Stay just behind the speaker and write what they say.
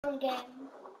Game.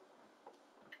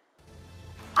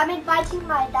 I'm inviting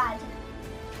my dad.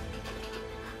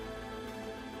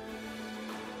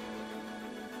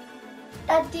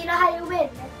 Dad, do you know how you win?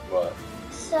 What?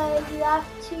 So you have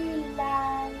to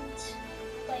land.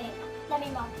 Wait, let me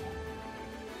mark it.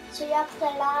 So you have to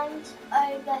land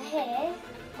over here.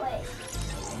 Wait.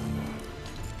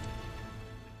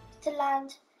 To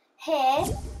land here.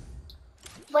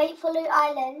 Wait for Loot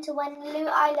Island. When Loot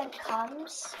Island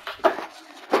comes.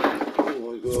 Oh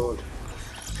my god.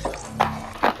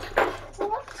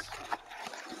 What?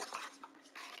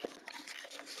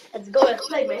 Let's go, let's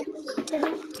play, mate.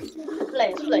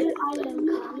 Play. Loot Island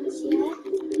comes, yeah?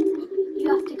 You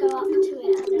have to go up to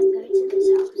it and then go to this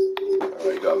house. Oh,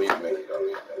 you gotta mute me.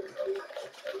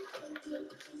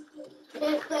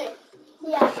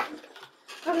 Yeah.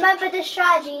 Remember the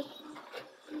strategy.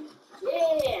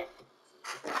 Yeah.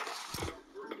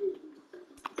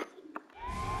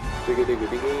 Digga digga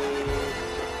digga.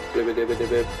 Dibba dibba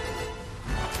dibba.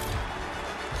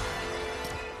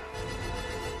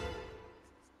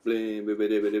 Blim bibba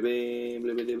dibba dibba.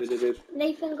 Blibba dibba dibba.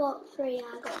 Nathan got 3, I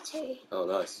got 2. Oh,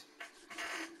 nice.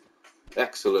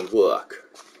 Excellent work.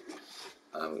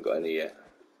 I haven't got any yet.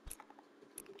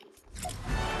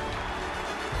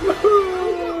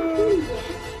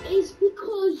 It's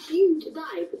because you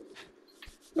died.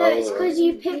 No, it's Oh, because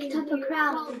you picked up a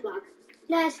crown.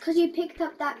 No, it's because you picked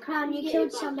up that crown. You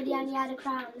killed somebody and you had a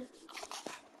crown.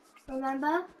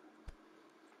 Remember?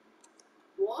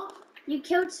 What? You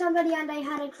killed somebody and they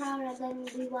had a crown and then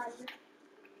we won.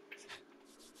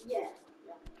 Yeah.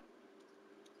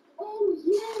 Oh,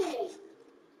 yeah.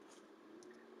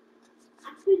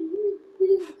 I think you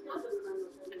didn't have a crown.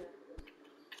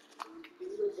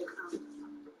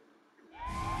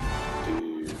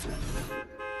 dude.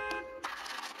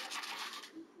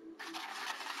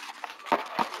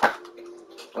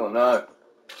 Oh no.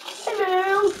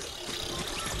 Hello.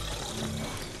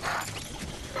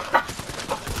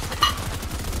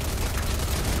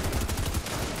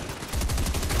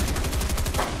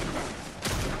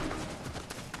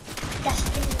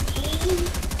 Destiny.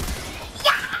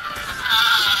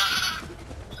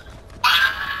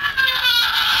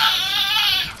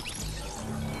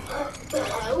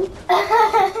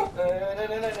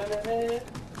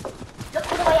 Look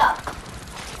all the way up.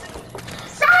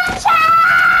 Sunshine!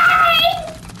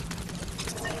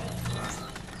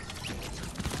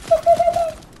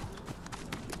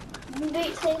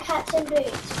 Boots and cats and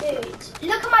boots.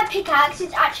 Look at my pickaxe,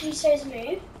 it actually says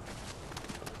move.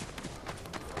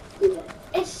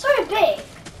 It's so big.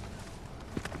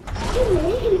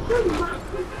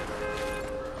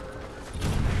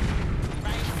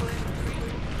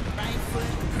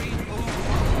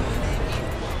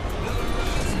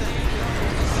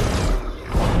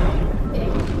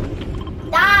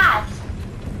 Dad!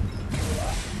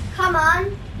 Come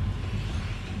on.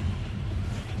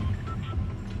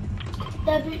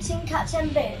 The boots and cats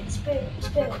and boots.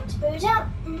 Boots out.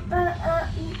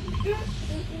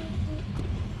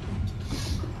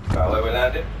 Right, where we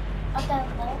landed? I don't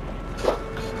know.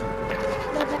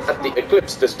 At the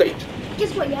Eclipsed Estate.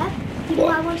 Guess what, yeah? You know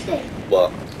what I want to do?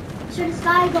 What? So this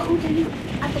guy got all the loot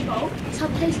at the boat, so I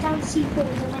placed down C4s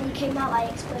and when he came out I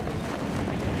exploded him.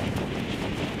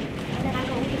 And then I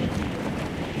got all the loot.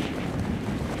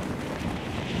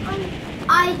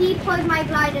 I deployed my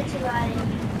glider too early.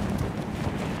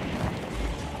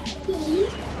 You mean?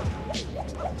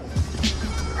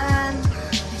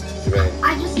 I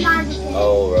just landed here.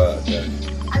 Oh, right, okay.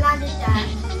 I landed there.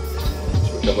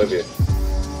 Should we come with you?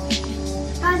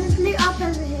 Guys, there's loot up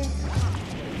over here.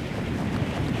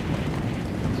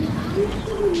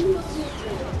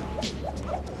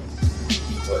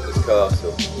 What, this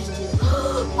castle? Oh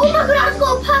my god, I've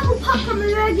got a purple puck from the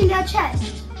regular chest.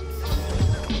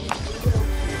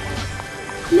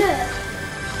 Look.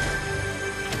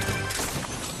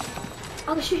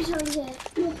 I'm gonna shoot you something here.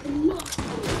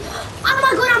 Oh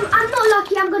my god, I'm not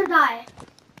lucky, I'm gonna die.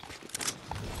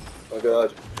 Oh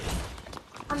god.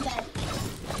 I'm dead.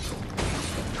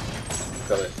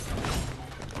 Coming.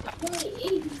 Wait,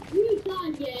 if we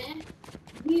die here,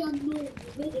 we are not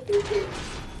visible here.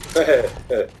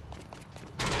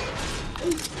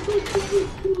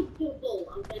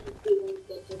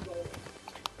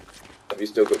 Have you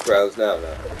still got crowns now? No.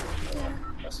 Yeah.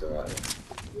 That's alright.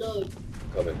 No.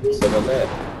 Coming. Someone there? 2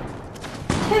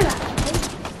 actually.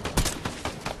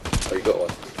 Oh, you got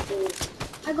one?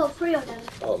 I got 3 of them.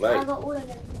 Oh, I mate. got all of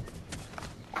them.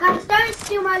 Guys, don't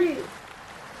steal my loot.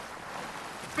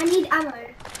 I need ammo.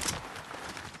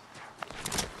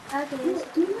 Okay.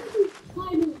 Do you have this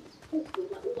final pistol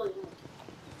that we don't have?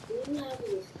 Do you have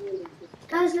this final pistol?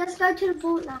 Guys, let's go to the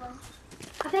vault now.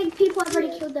 I think people have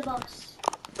already killed the boss.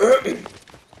 No, they're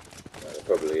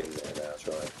probably in there now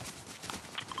trying.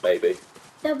 Maybe.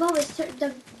 The boss is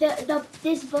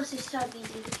this boss is so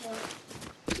easy to kill.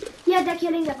 Yeah, they're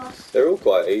killing the boss. They're all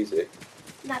quite easy.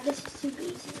 No, this is super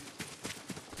easy.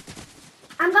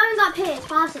 I'm going up here, it's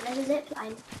faster, there's a zip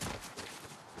line.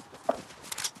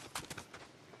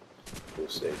 We'll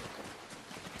see.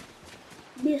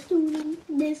 Destiny,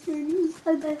 destiny,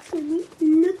 oh destiny,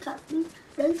 look at me.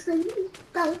 Destiny,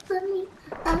 destiny,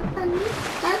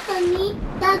 destiny,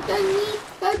 destiny,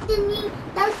 destiny,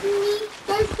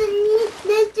 destiny,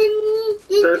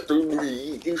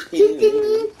 destiny,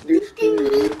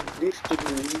 destiny,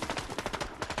 destiny,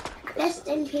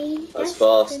 destiny. That's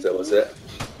faster, was it?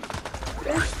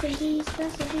 Rest in peace,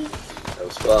 rest in peace. That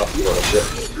was faster, was it?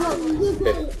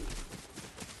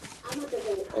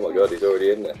 Oh my god, he's already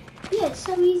in there. Yeah, it's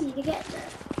so easy to get there.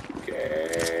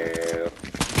 Okay.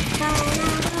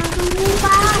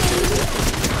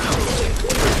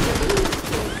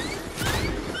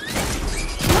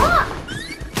 What?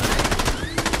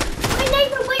 My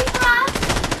neighbor, wait for us!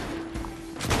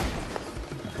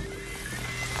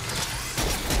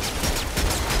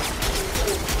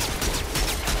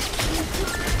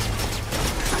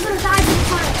 I'm gonna die this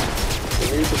time. Can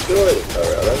you destroy the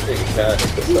turret? I don't think you can. It's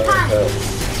got You so much can. health.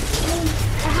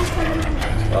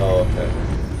 Oh, okay.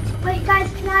 Wait, guys,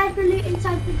 can I have the loot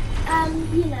inside the,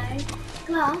 you know,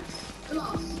 glass?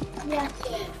 Glass. Yeah.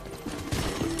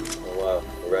 Oh wow,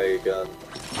 ray gun.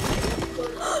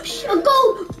 A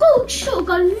gold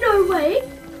shotgun, no way!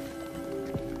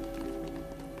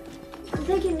 I'm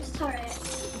taking this turret.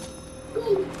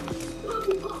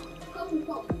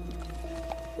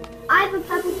 I have a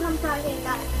purple pump right here,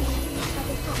 guys.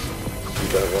 Purple pump. You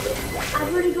don't want it. I've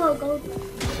already got a gold one.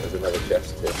 There's another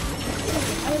chest here.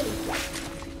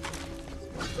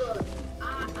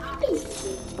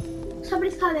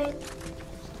 Somebody's coming.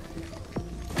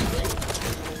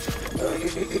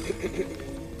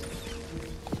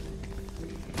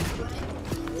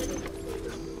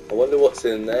 I wonder what's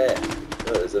in there.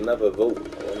 Oh, there's another vault. I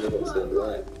wonder what's in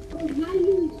there.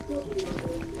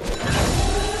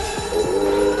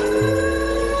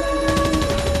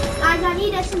 Guys, I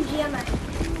need SMG ammo.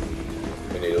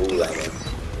 We need all ammo.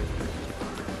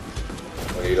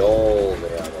 We need all the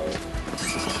ammo.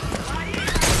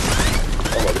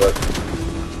 Oh my god.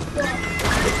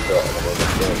 Good shot. Oh my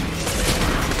god.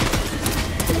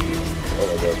 Oh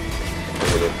my god.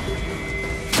 Look at it.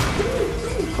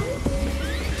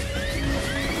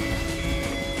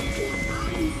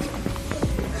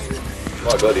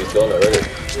 My god, he's gone already.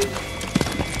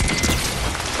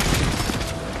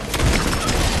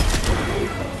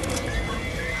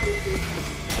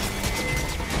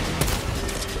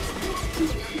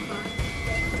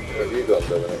 Where have you gone,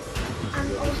 Dominic? I'm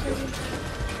also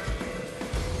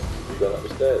You've gone up the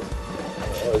stairs.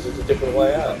 Oh, is this a different way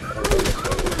out?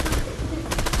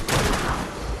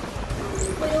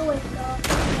 we always go.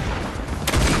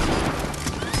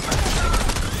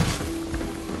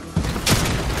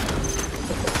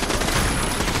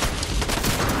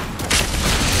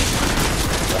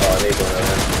 Oh, I need one of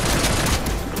them.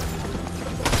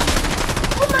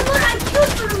 Oh my god, I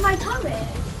killed one of my turret.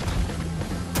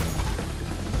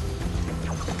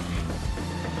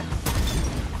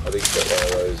 I think get one of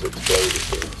those exploded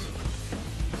things.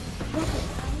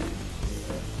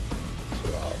 So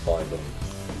I'll find them.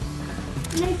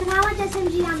 Nathan, how much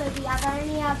SMG ammo do you have? I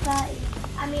only have 30.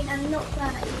 I mean, I'm not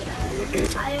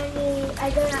 30. I only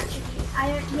have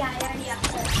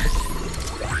 30.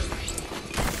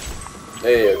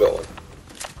 Hey, I got one.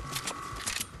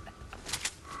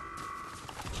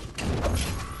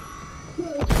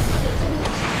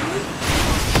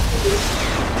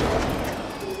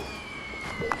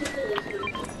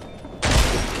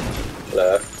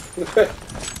 Hello. Look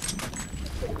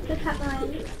at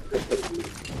mine.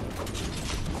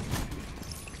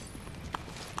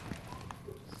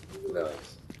 Nice.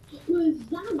 Was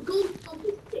that gold on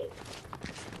the stick?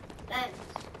 Thanks.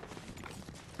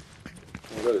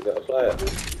 Oh my god, is that a player?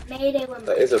 Mayday one.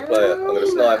 That is a player. I'm gonna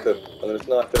snipe him. I'm gonna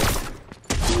snipe him.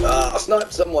 Ah, I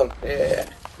sniped someone. Yeah.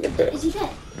 Is he dead?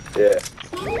 Yeah.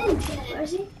 Where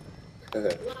is he?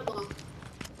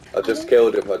 I just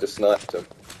killed him. I just sniped him.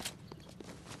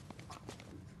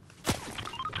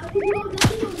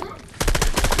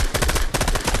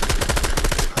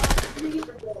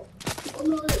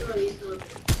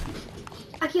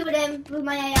 I killed him with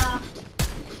my AR.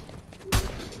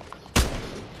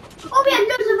 Oh, we had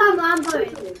loads of ammo. I'm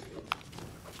going.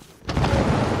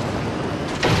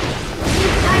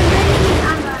 I really need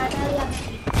ammo. I really have it.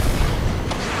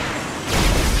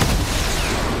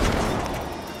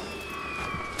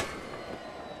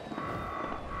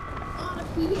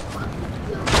 Me.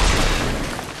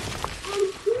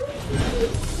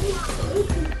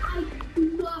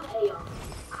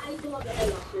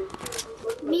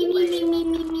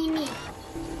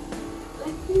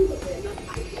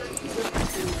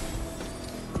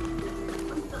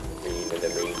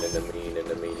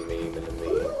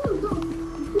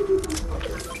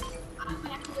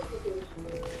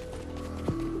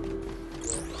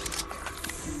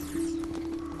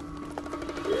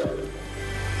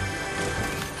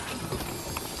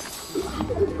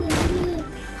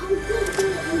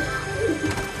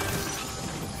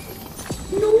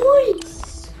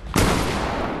 Nice!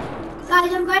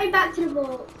 Guys, I'm going back to the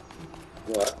vault.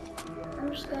 What?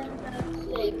 I'm just going back.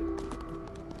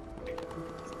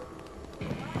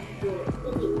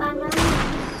 Bananas.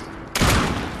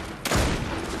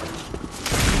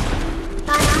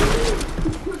 Bananas.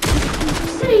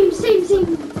 Same.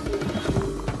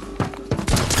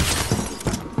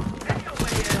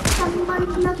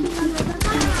 Someone's knocking on the door.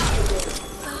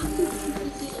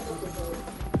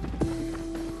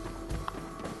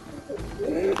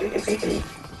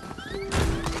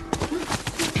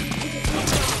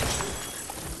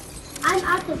 I'm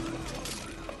out of.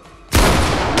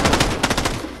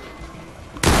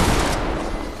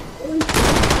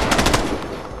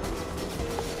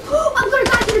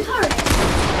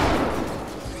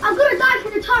 I'm gonna die to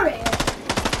the turret.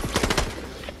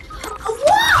 What?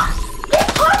 This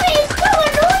turret is so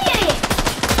annoying.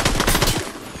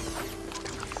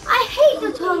 I hate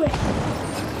the turret.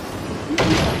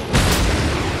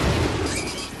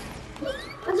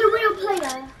 There's a real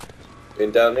player.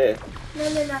 Been down here? No,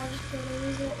 I'm just kidding.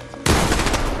 Is it?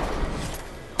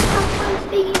 Someone's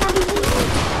speaking everything.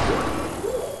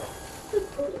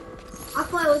 I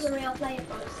thought it was a real player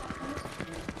for a second.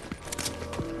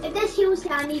 If there's heals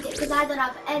here, I need it because I don't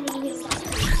have any heals.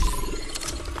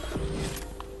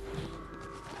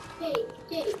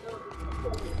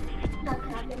 No,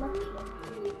 can I have them up?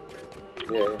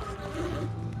 Yeah.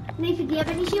 Nathan, do you have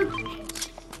any shield?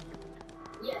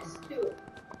 Yes, 2.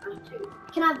 I'm 2.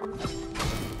 Can I have them?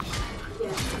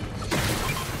 Yeah.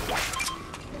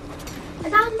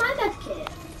 And that was my med kit.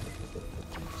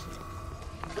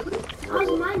 That was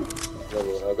mine.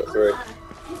 Another one, I've got 3.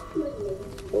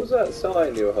 What was that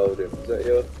sign you were holding? Was that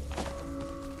your...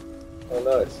 Oh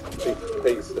nice.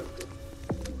 Pizza.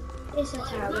 It's a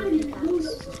terrible pickaxe.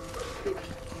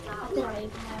 I don't even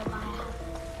know why I have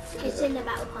it. It's in the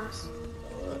battle pass.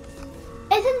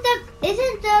 Isn't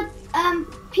the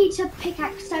pizza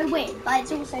pickaxe so weird, but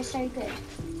it's also so good?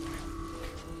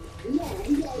 Yeah.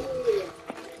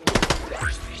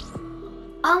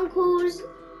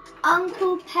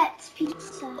 Uncle Pet's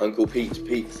Pizza. Uncle Pete's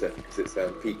Pizza. Does it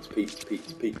sound Pete's Pizza.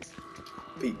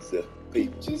 Peaches.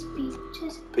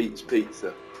 Pete's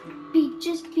Pizza.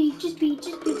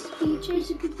 Peaches.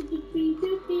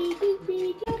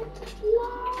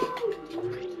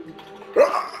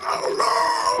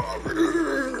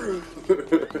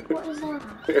 What is that?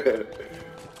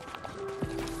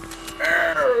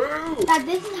 Dad,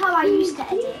 this is how I used to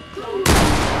edit.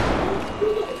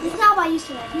 This is how I used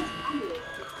to edit.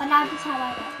 But now this is how I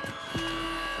edit.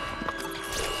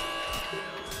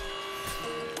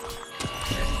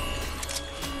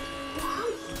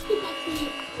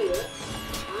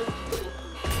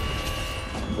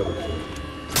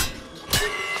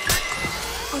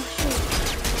 Oh shoot.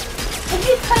 If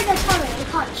you play the turret, you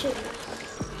can't shoot.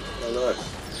 Oh nice.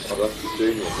 I'd love to do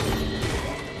it.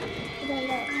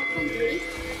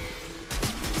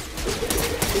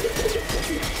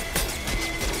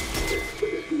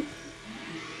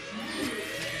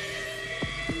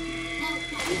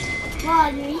 Where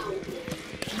are you?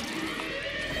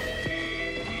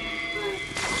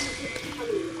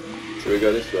 Should we go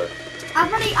this way? I'm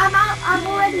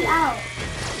already out.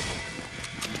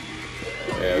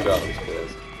 Yeah, I got these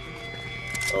players.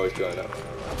 Oh, he's going up.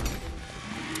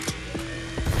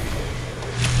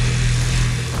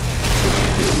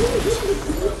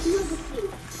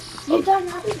 You don't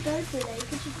have to go through there, you can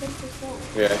just jump this wall.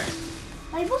 Yeah.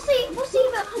 Like, what's the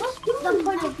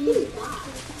point of view?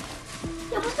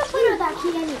 Yeah, what's the point of that key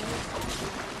anyway?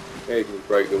 Yeah, you can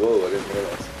break the wall, I didn't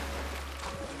realise.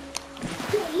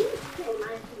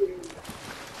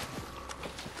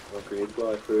 Well, can you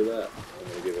fly through that? I'm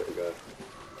going to give it a go.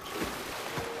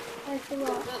 Fly through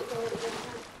what?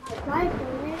 Fly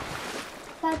through it?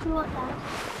 Fly through what, Dad?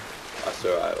 That's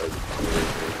alright.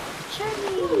 Show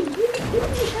me!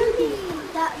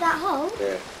 That hole?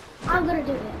 Yeah. I'm gonna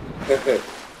do it.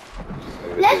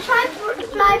 Let's try to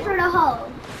fly through the hole.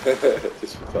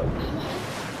 Just for fun.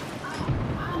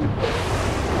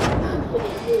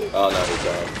 Oh no, he's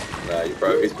down. No, you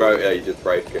broke. He's broke. Yeah, you just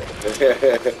break it.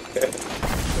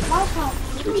 Why can't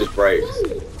It just breaks.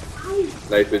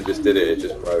 Nathan just did it, it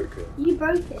just broke. you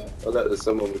broke it? Oh, look, there's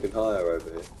someone we can hire over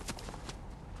here.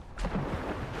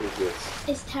 Who's this?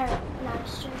 It's terrible. No,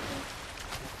 it's joking.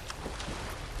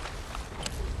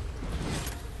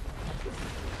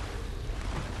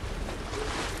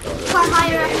 Can't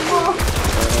hire anymore.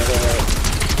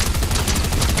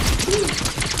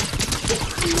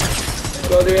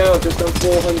 Bloody hell, just done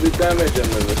 400 damage on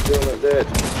them, they're still not dead.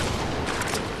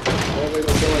 Why have we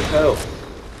got so much health?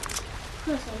 Of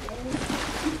course I do.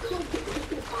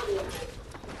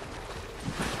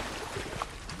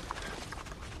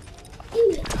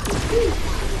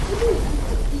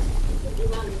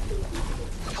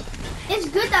 It's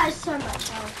good that it's so much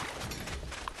health.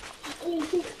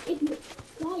 If you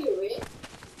fire it,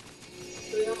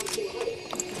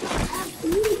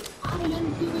 island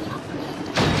doing upgrade.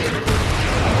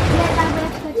 Yeah, that we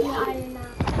have to go to the island now.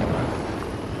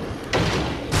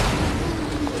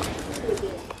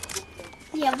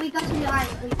 Yeah, we go to the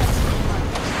island. We go to the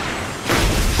island.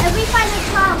 If we find a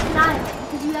cloud in island,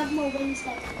 because you have more wings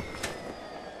than me.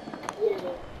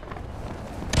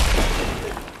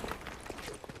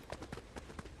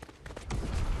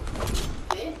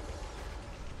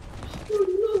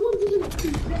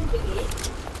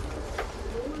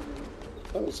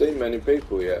 I haven't seen many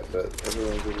people yet, but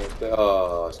everyone's in there.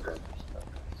 Oh, it's gone.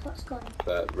 What's gone?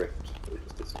 That rift it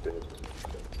just disappeared.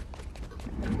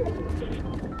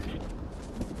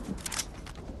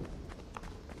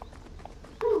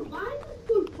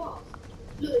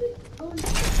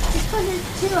 It's because there's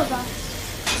two of us.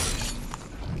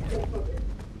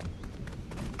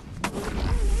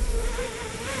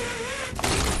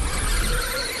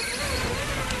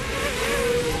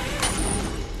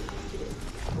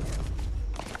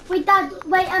 Wait, Dad,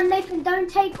 wait, Nathan, don't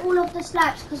take all of the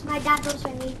slabs because my dad also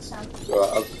needs some.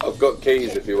 Right, I've got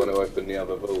keys if you want to open the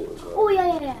other vault as well. Oh,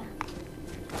 yeah.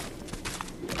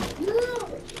 No,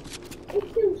 it's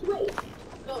still sweet.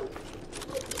 No.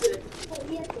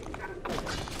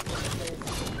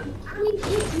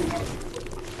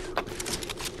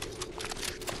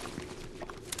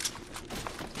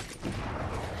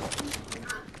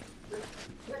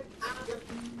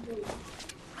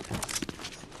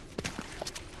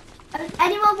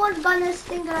 Anyone want Gunner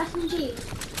Stinger SMG?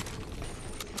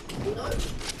 No.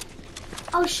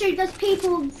 Oh shoot, there's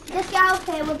people. Let's get out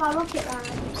here with our rocket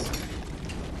rams.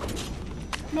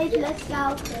 Maybe let's get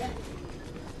out here.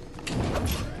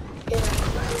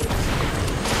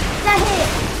 They're here.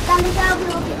 Let's get out with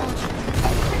the rocket rams.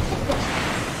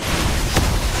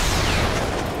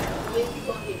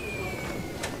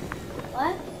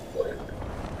 What?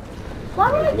 Why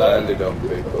would I do Landed on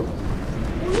people.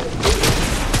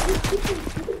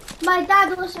 My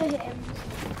dad also hit him.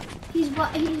 He's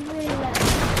really low.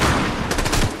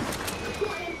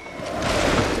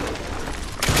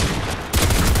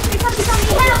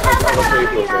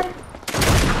 Help!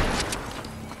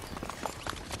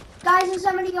 Guys, there's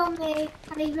somebody on me,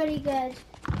 and he's really good.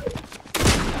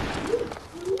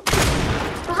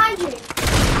 Behind you.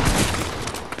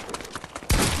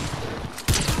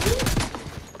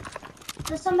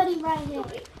 There's somebody right here.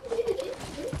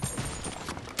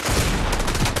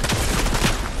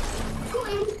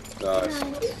 Nice.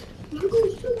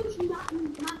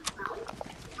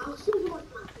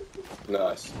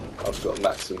 Nice. I've got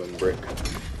maximum brick.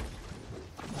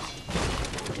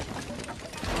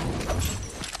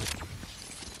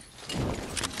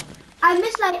 I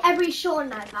miss like every shot on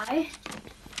that guy.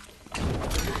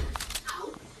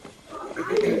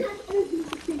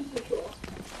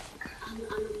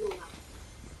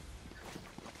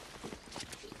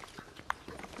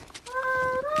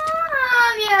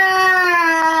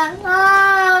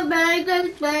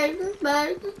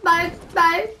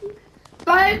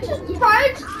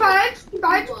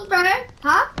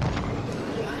 Huh?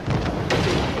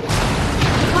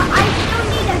 Well,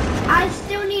 I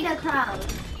still need a crown.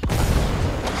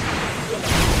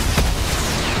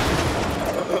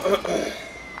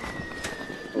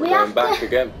 We're going back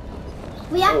again.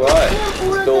 We have Alright, to kill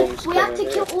all of storm's the. We have to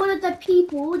coming kill all of the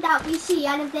people that we see,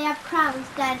 and if they have crowns,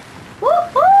 then.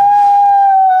 Woo-hoo!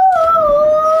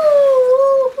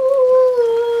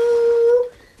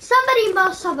 Somebody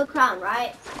must have a crown,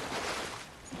 right?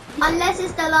 Unless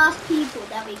it's the last people,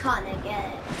 then we can't get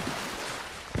it.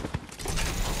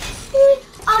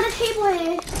 Oh, there's people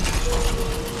here.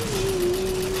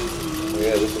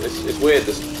 Yeah, it's weird.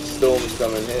 The storm's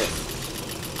coming here.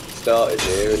 Started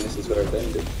here, and this is where it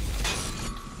ended.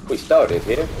 We started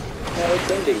here. Now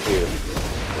it's ending here.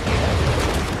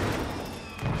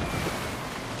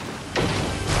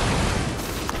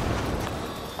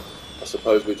 I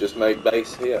suppose we just made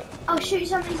base here. Oh shoot,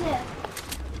 somebody's here.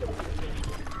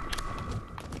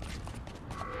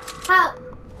 Help.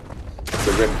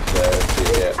 The rift there,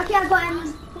 see, yeah. Okay, I got him.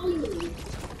 Follow me.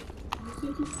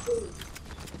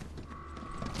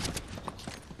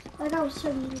 Oh, that was so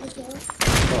easy to kill.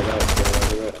 Oh, no, it's going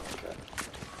over there. Okay.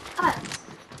 Oh,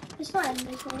 it's not in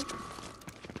this one.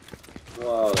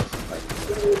 Wow, that's nice.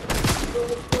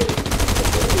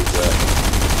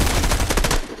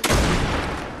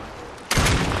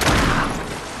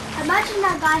 Imagine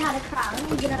that guy had a crown,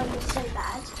 even though it was so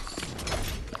bad.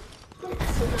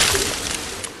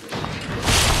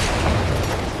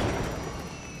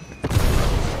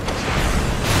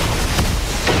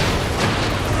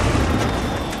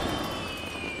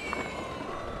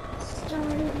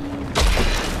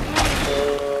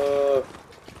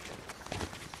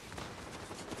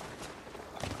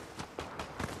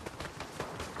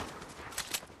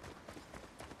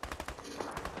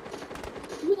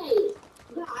 Wait,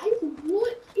 guys,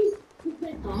 what is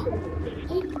better?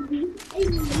 A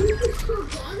little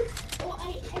shotgun or a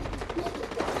exotic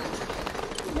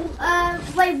gun?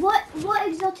 Wait, what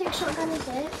exotic shotgun is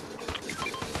it?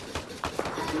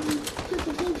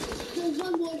 The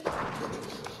one was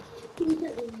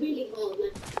really hard,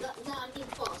 like that I need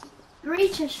fast.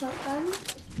 Breacher shotgun.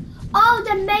 Oh,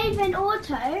 the Maven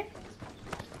Auto.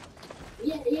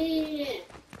 Yeah.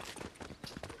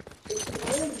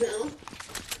 It's old now.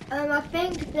 I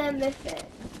think they're mythic.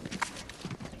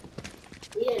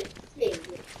 Yeah, same.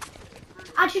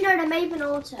 Actually, no, the Maven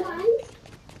Auto.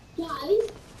 Guys,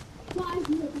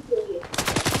 look at you.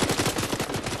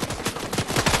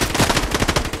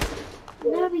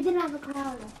 No, we didn't have a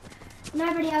crown.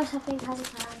 Nobody else, I think, has a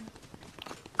crown.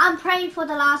 I'm praying for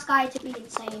the last guy to be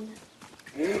insane.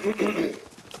 Because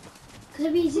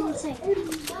if he's insane,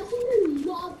 Imagine a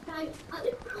lot of guys at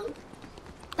the front.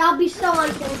 that would be so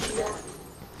unfortunate.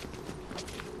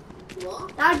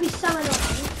 What? That would be so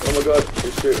annoying. Oh my god,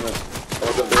 he's shooting us. Oh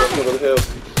my god, they're up on the hill.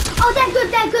 Oh, they're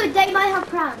good. They might have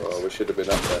crowns. Oh, we should have been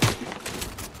up there.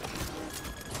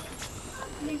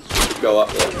 Go up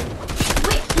there.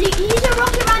 Wait, use a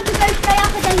rocket man to go straight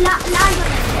up and then land on it.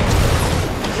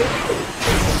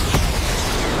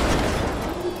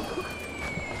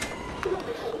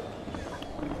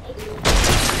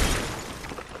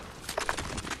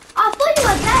 I thought you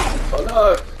were dead. Oh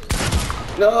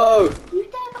no! No! You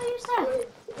dead by yourself?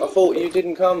 I thought you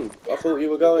didn't come. I thought you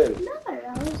were going. No, I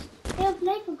was healed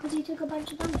Nathan because he took a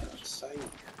bunch of damage. Same.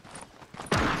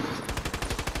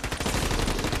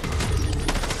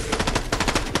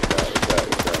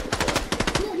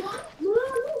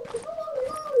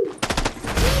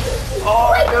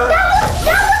 Oh, Wait, no. that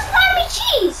was Slimy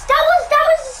Cheese. That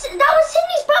was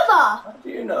Sydney's brother. How do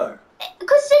you know?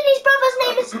 Because Sydney's brother's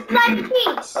name is Slimy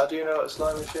Cheese. How do you know it's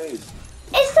slimy cheese?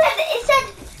 It said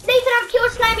Nathan, I've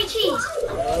killed Slimy Cheese.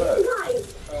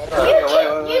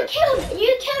 You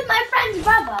killed my friend's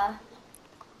brother.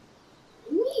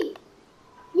 Me?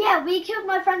 Yeah, we killed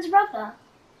my friend's brother.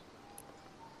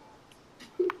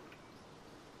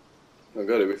 Oh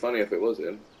god, it'd be funny if it was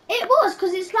him. It was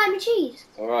because it's Slimy Cheese.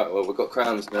 Alright, well we've got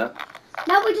crowns now.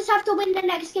 Now we just have to win the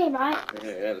next game, right?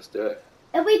 Yeah, let's do it.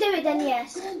 If we do it, then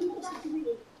yes.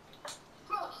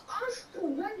 Our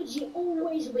strategy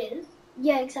always wins.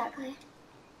 Yeah, exactly.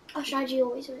 Our strategy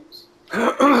always wins.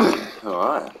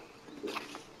 Alright.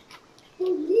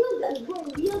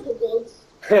 The other ones.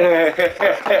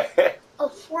 A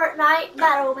Fortnite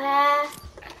battle pass.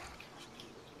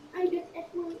 I get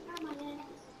F1 on my hands.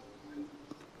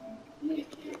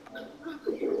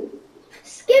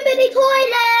 Skibbity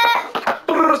toilet!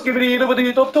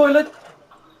 Skibbity top toilet.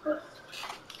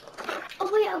 Oh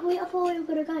wait, I thought we were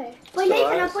gonna go. Wait, It's Nathan,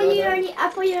 alright, I it's thought you alright.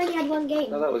 only had one game.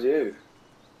 No, that was you.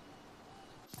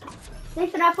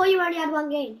 Nathan, I thought you only had one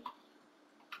game.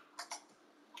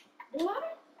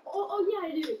 What? Oh yeah,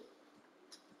 I do.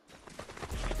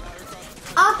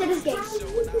 After this game.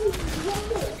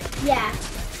 Yeah.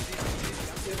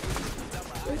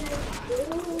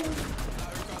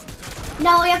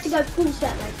 No, we have to go full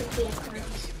set like if we have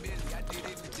crowns.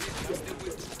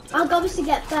 Our goal is to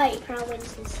get 30 crown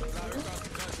wins this season.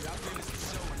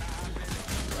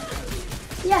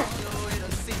 Yeah.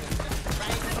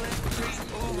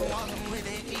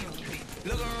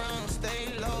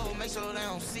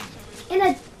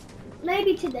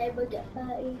 Maybe today we'll get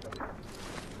 30.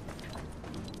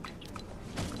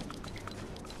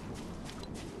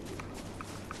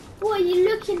 What are you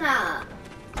looking at?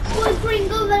 What is Green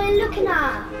Goblin looking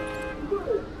at?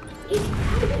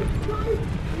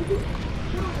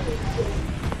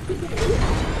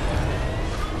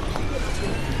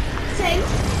 So,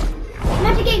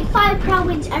 imagine getting 5 crown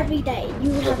wins every day. You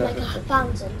will have like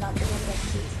 1,000 at the end of the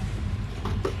season.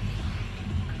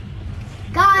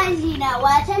 Guys, you know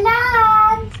where to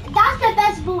land. That's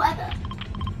best vault ever.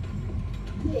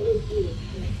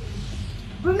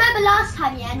 Remember last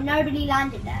time, yeah, nobody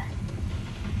landed there.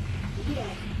 Yeah.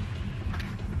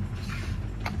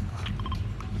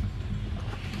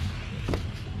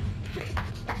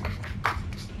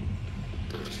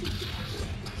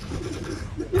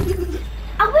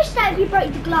 I wish that if you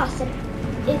broke the glass and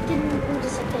it didn't all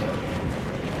disappear.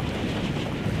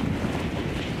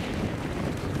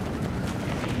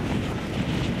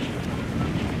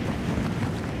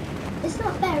 It's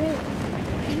not fair, is it?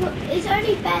 It's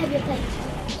only fair if you're playing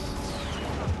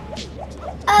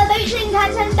Boating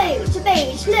cats and boats,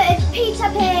 boats. Look, it's Peter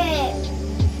Pig.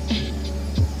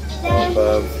 There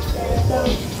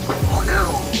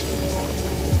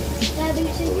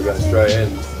We're going straight in.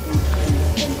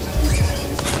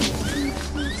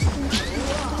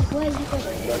 Where are you going?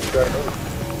 Going straight in.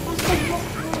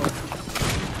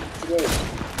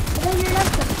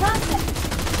 Perfect.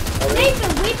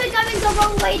 Nathan, we've been going the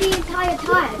wrong way the entire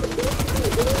time.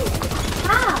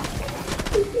 How?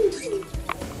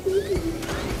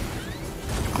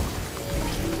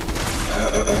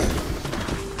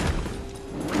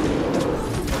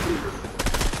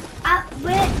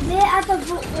 We're at the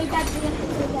way that we have to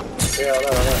go get this. Yeah, I know.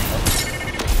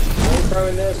 Why are you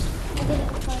throwing this? I did it on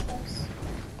purpose.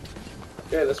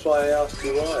 Yeah, that's why I asked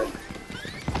you why.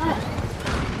 Oh.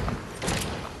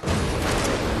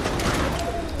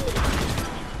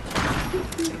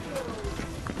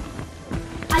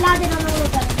 I landed on all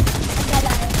of them. Okay,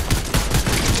 landed.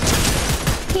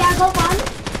 Okay, I got one.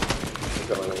 I'm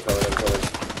coming.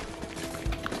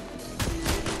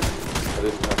 I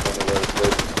didn't have one of those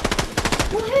things.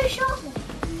 Well, who shot me?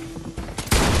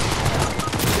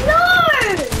 No!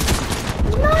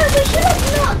 No, we should have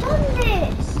not done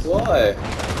this. Why?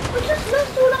 We just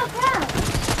lost all our crowds.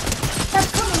 That's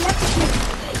common, let's shoot.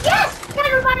 Yes! That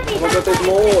reminded me. Oh my god, there's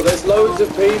more. There's loads of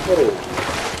people.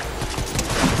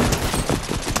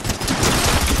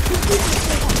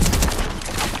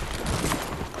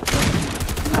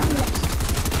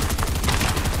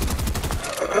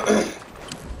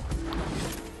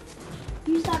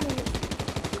 Use that minute.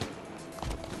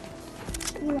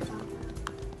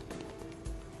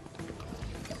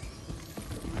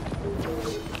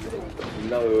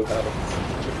 No help.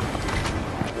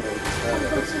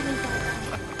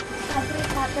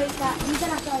 Break that. Use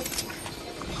that after.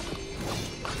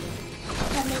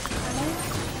 That makes it ammo.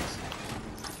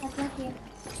 That's not here.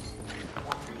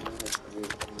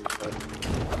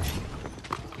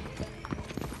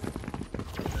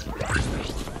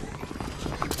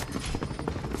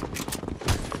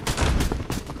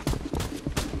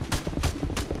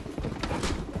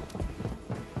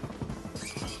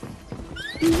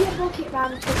 Use your rocket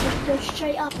ram to just go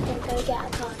straight up and go get our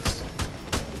cars.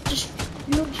 Just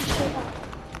launch it straight up.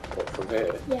 What, from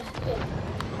here? Yeah.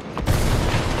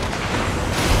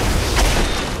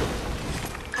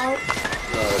 Out.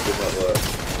 No, it did not work.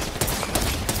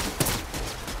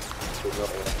 It did not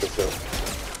work at all.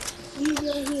 Use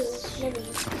your heels,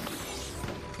 minis.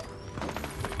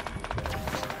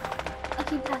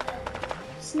 Okay, perfect.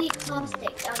 Sneak past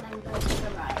it and then go to the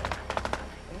right.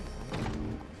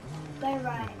 Go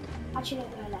right. Actually, no,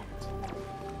 go left.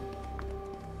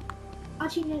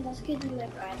 Actually, no, that's good. You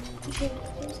went right. Okay,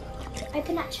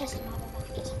 open that chest and have a look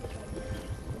at something.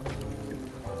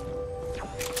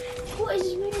 What is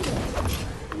this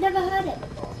moving? Never heard it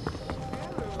before.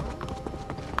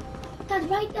 Dad,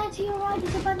 right there to your right,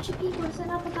 there's a bunch of people. There's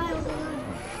another guy on the line.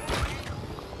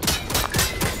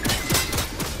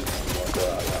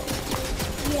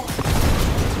 Yeah.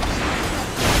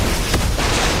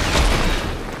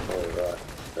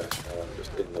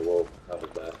 Just in the wall. That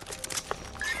was bad.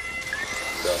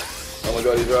 So, oh my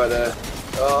god, he's right there.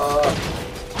 Oh!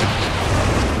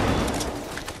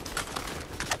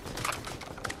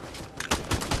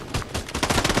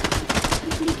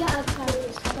 Quickly get our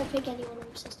carriers. I don't think anyone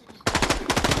wants us there.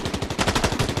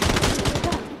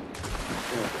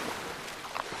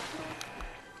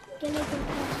 Get Nathan.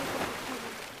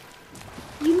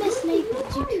 You missed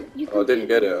Nathan. You Oh, I didn't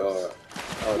get it. Alright.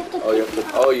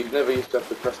 Oh, you never used to have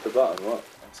to press the button. What?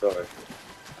 I'm sorry.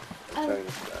 Changed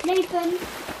that. Nathan,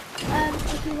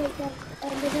 if you wait there,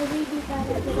 there's a reboot there.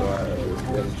 Right, it was the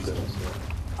entrance.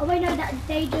 Oh wait, no, that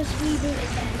they just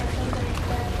rebooted there.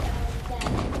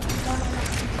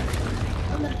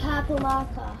 On the purple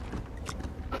marker.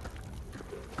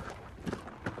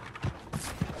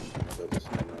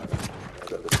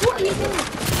 What are you doing?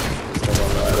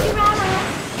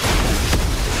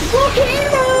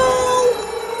 Volcano!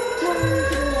 Turn to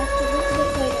the left, a little bit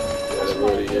later. I've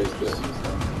already used this.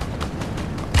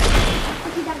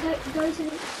 Okay, that go to the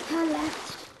turn left,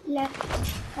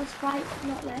 that's right,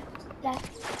 not left.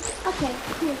 Left. Okay,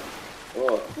 cool.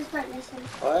 What? Just don't listen.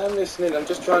 I am listening. I'm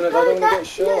just trying to. I don't want to get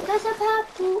shot. Look, there's a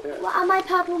purple. Yeah. Well, on my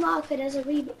purple marker, there's a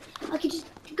reboot. I could just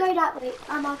go that way.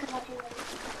 I mark it purple.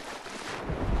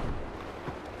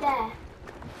 There.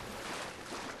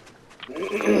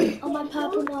 On my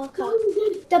purple marker.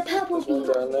 The purple There's one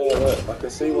beam. down there. Look, I can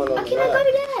see one on I the cannot map.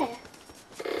 go there.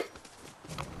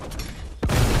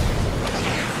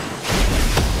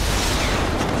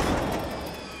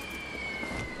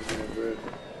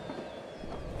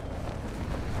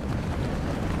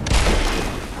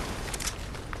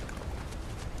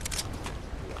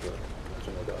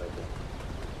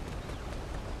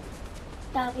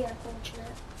 That would be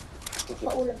unfortunate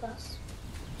for all of us.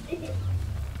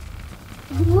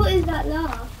 What is that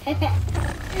laugh?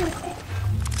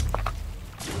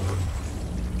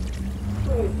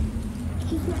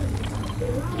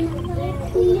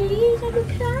 Please, I'm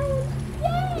crying.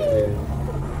 Yay!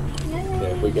 Yeah,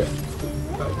 if we get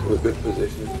back to a good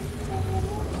position.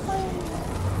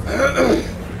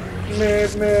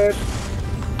 Mid.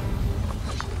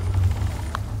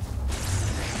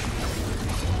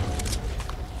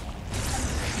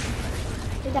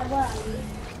 Did that work?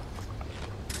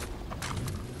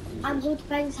 I'm good,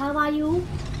 thanks. How are you?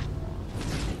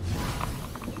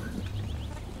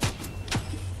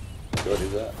 What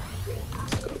is that?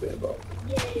 It's got to be a bomb.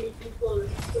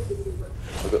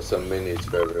 I've got some minis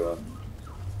for everyone.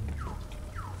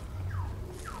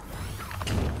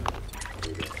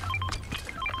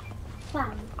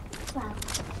 Clown.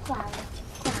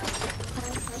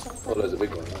 Oh, there's a big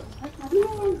one there.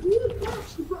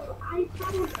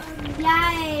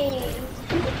 Yay!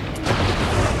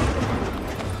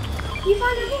 You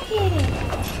found a rocket!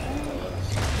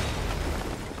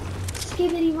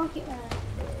 Skibbity rocket man.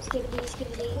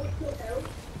 Skibbity.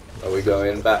 Are we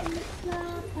going back?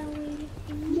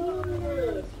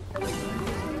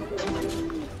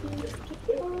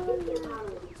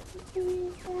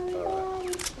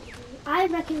 I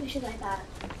reckon we should go back.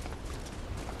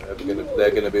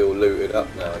 They're gonna be all looted up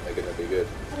now, and they're gonna be good.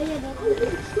 Oh yeah,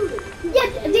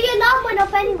 the alarm went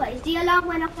off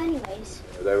anyways.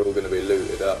 They're all gonna be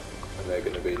looted up, and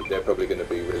they're probably gonna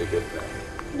be really good now.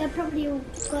 They're probably all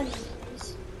gone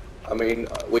anyways. I mean,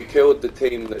 we killed the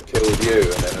team that killed you,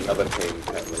 and then another team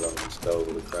came along and stole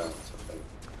the crowns, I think.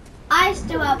 I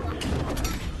still have one.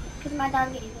 Because my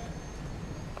dad gave it.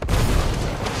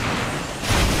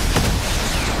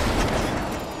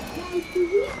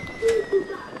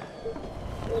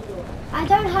 I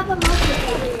don't have a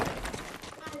rocket.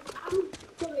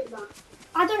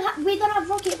 We don't have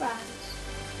rocket rounds.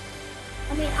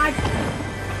 I mean, I don't.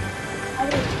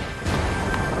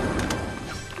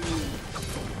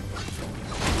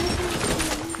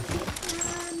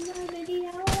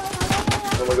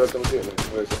 Oh my god, someone shoot me.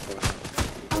 Where is it?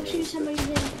 I'll shoot somebody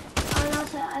in. I'll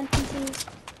also NPC.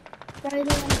 Very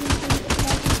low NPC.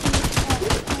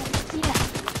 Yeah.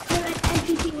 No,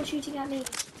 NPC was shooting at me.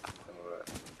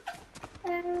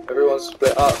 Everyone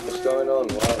split up. What's going on?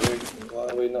 Why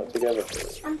are we not together?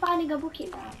 I'm finding a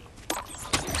rocket now.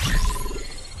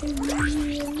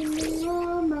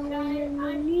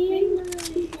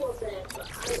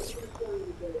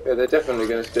 Yeah, they're definitely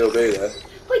going to still be there.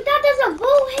 Wait, that there's a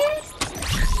ball here?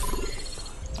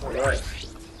 Alright.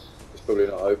 It's probably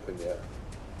not open yet.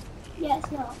 Yeah,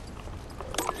 it's not.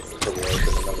 It's probably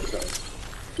open another time.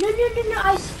 No.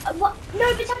 What? No,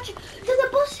 it's actually. There's a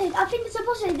boss here. I think there's a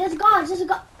boss here. There's guys. There's a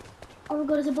guy. Oh my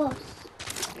god, there's a boss.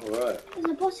 Alright. There's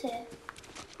a boss here.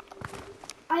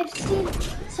 I've seen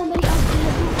somebody else in the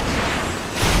boss.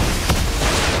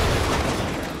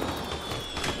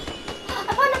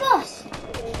 I found a boss.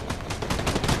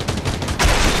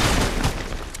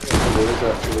 There is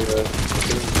actually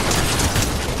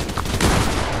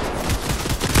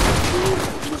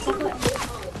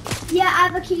Yeah, I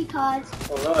have a key card.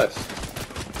 Oh, nice.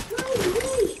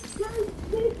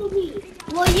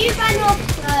 Well, you ran off.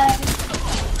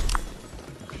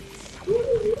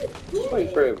 Just wait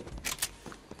for him.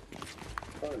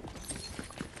 Fine.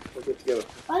 We'll get together.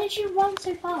 Why did you run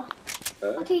so far?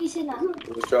 Huh? Okay, you see now.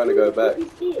 We're just trying to go back.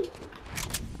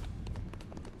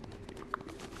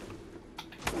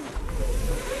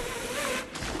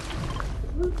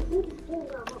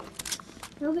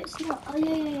 No, it's not. Oh,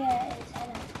 yeah, it is. I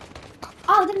know.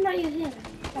 Oh, I didn't know you were here.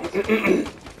 Right.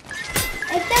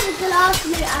 If there was the last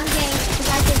loot, I'm getting it because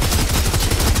I did.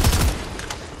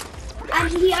 And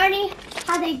he only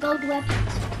had a gold weapon.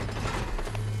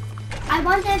 I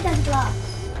wonder if there's glass.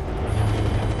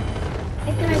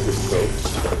 If there This is. is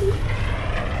cool.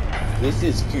 This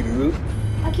is cool.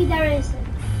 Okay, there is.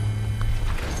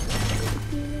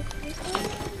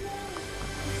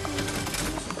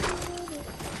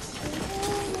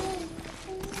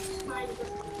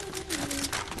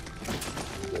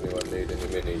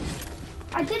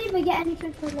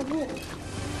 anything from the wall.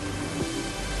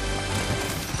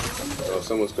 Oh,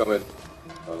 someone's coming.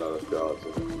 Oh no, that's guards.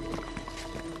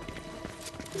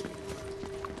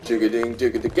 Jigga-ding,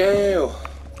 jigga-the-gal.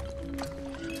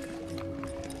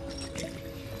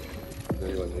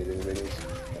 Anyone need any minis?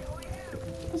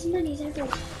 There's minis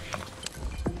everywhere.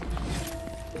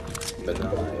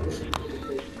 Bananas.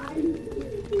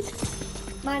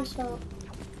 Mine's not.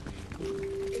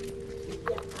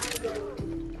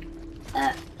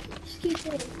 Excuse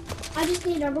me. I just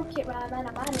need a rocket ride and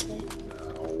I'm out of here.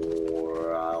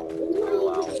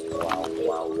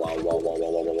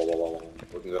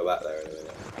 We can go back there in a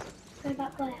minute. Go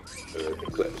back there. The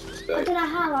eclipse I state. don't know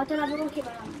how, I don't have a rocket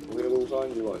ride. We'll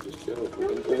find you one, just chill.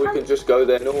 We can just go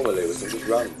there normally, we can just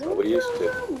run, like we used to.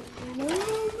 No.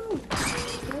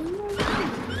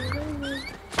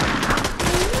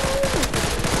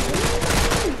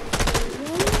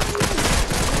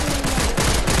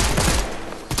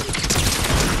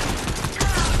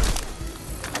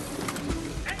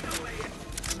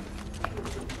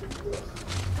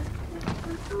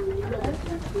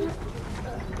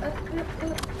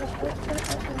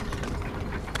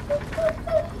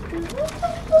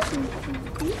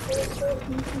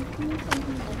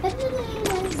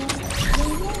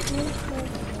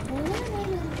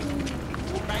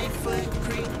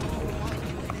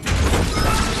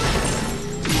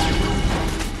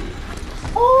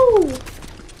 Oh!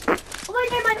 Oh my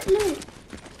god, my loot!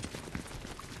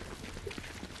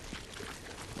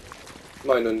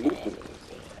 Mine and loot.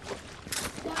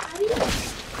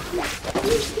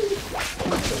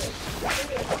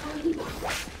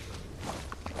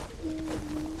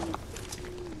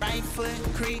 Right foot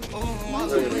creep, ooh, walk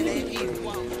with that heat.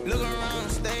 Look around,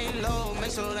 stay low,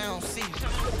 make sure they don't see.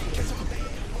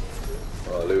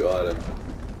 Oh, Loot Island.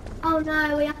 Oh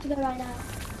no, we have to go right now.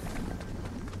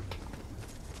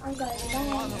 I'm going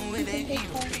Walking with that heat.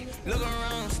 now. Look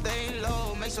around, stay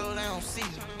low, make sure they don't see.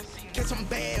 Catch them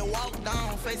bad, walk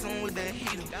down, face them with the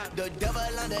heater. The devil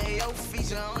under your feet,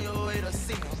 you on your way to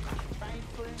see him.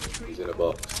 He's in a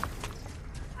box.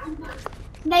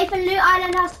 Nathan, Loot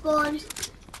Island has spawned.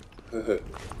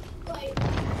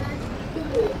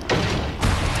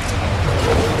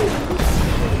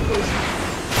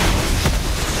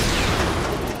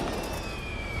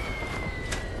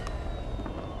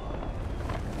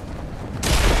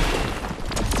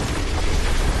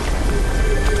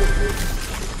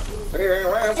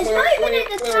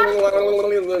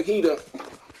 The heater.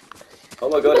 Oh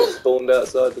my god, it spawned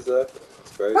outside the circle.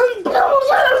 It's crazy. People have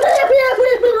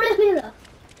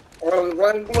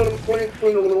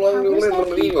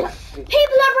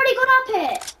already gone up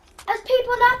it. There's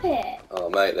people up it. Oh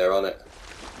mate, they're on it.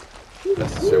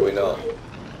 Should we not?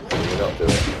 Should we not do it?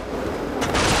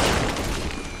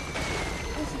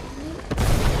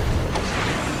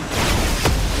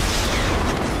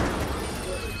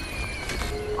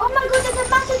 Oh my god, there's a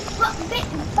massive bit.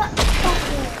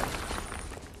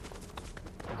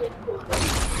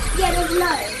 Yeah, there's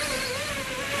loads.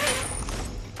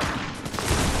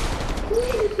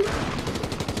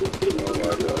 Oh my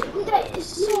god. There is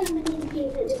so many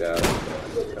people. It's down.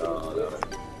 Oh no.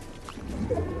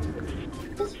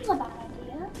 This is a bad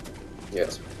idea.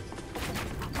 Yes.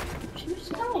 Should we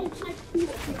just go?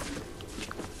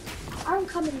 I'm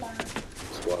coming now.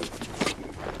 It's one.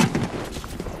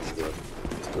 It's good.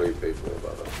 It's 3 people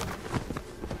above us.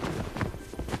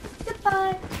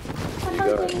 Goodbye. I'm You not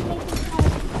go. going to make this card.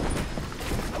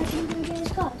 I can do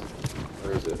this card.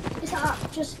 Where is it? It's up.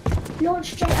 Just launch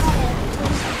straight at it.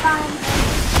 Just bam.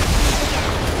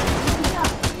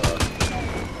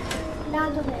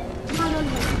 Land on it. Land on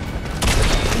it.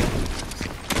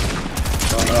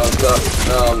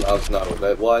 Oh no, no.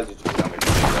 Why did you tell me to do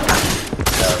that?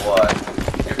 No, why?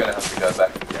 You're gonna have to go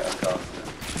back and get a car.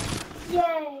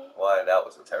 Yay. Why? That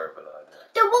was a terrible idea.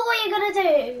 So what were you going to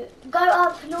do? Go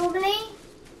up normally?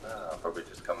 No, I'll probably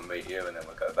just come and meet you and then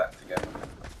we'll go back together.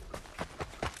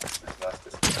 It's nice to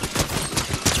see.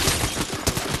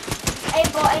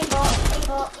 Aimbot.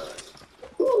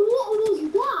 What was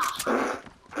that?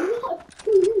 What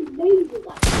name was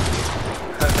that?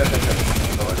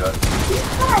 Oh my god. This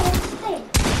guy is thing.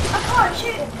 I can't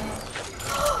shoot him.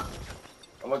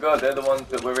 Oh my god, they're the ones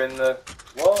that were in the...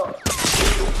 What?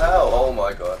 How? Oh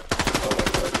my god. Oh my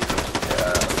god.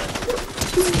 Yeah.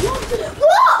 What?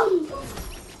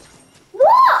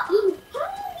 What?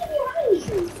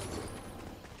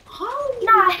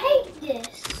 No, I hate this.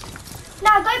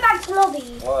 Now go back to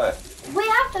lobby. Why? We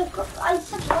have to. I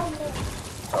said wrong thing.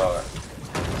 Alright.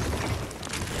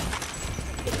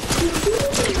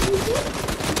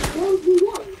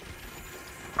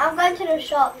 I'm going to the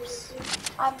shops.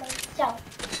 I'm myself.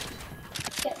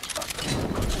 Get shops.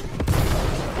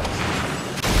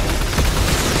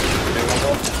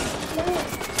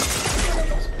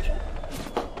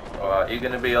 you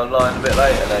going to be online a bit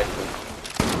later, Nathan?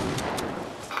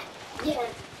 Yeah.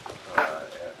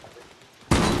 Alright, yeah.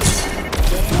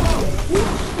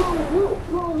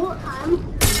 What time?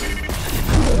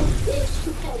 It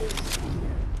depends.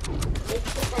 It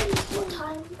depends. What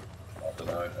time? I don't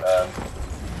know.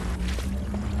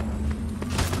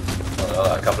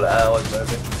 Like a couple of hours,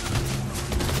 maybe.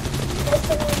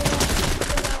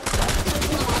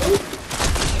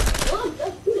 Oh,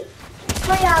 that's good.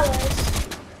 3 hours.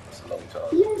 It's a long time.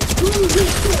 Let's go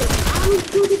this way. I'm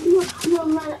going to do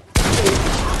online.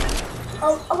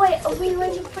 Oh, wait, are we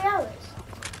waiting 3 hours?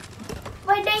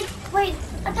 Wait,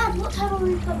 Dad, what time are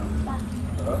we coming back?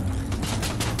 Huh?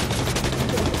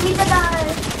 We don't know.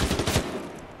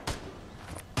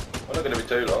 We're not going to be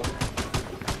too long.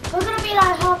 We're gonna be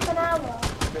like half an hour. A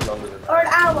bit longer than Or that.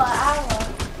 an hour.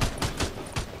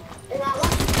 And I'll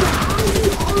be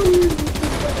on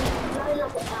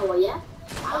like an hour, yeah?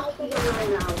 I'll be on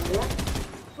an hour, yeah?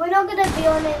 We're not gonna be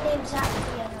on it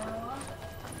exactly an hour.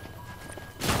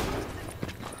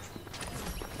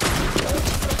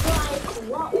 Like,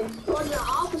 what? 1 and a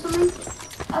half or something?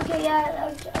 Okay,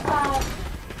 yeah, bye.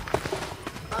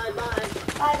 Bye bye.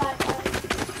 Bye.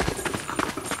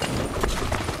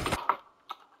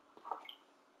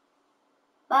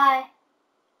 Bye.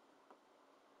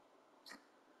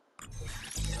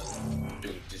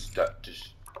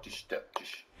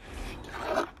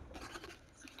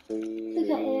 Look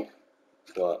at it.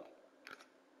 What?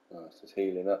 Oh, it's just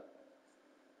healing up.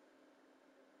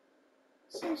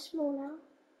 So small now.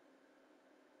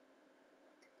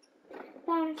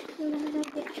 Bye. We're gonna go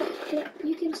get chocolate.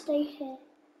 You can stay here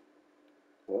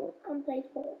What? and play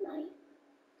Fortnite.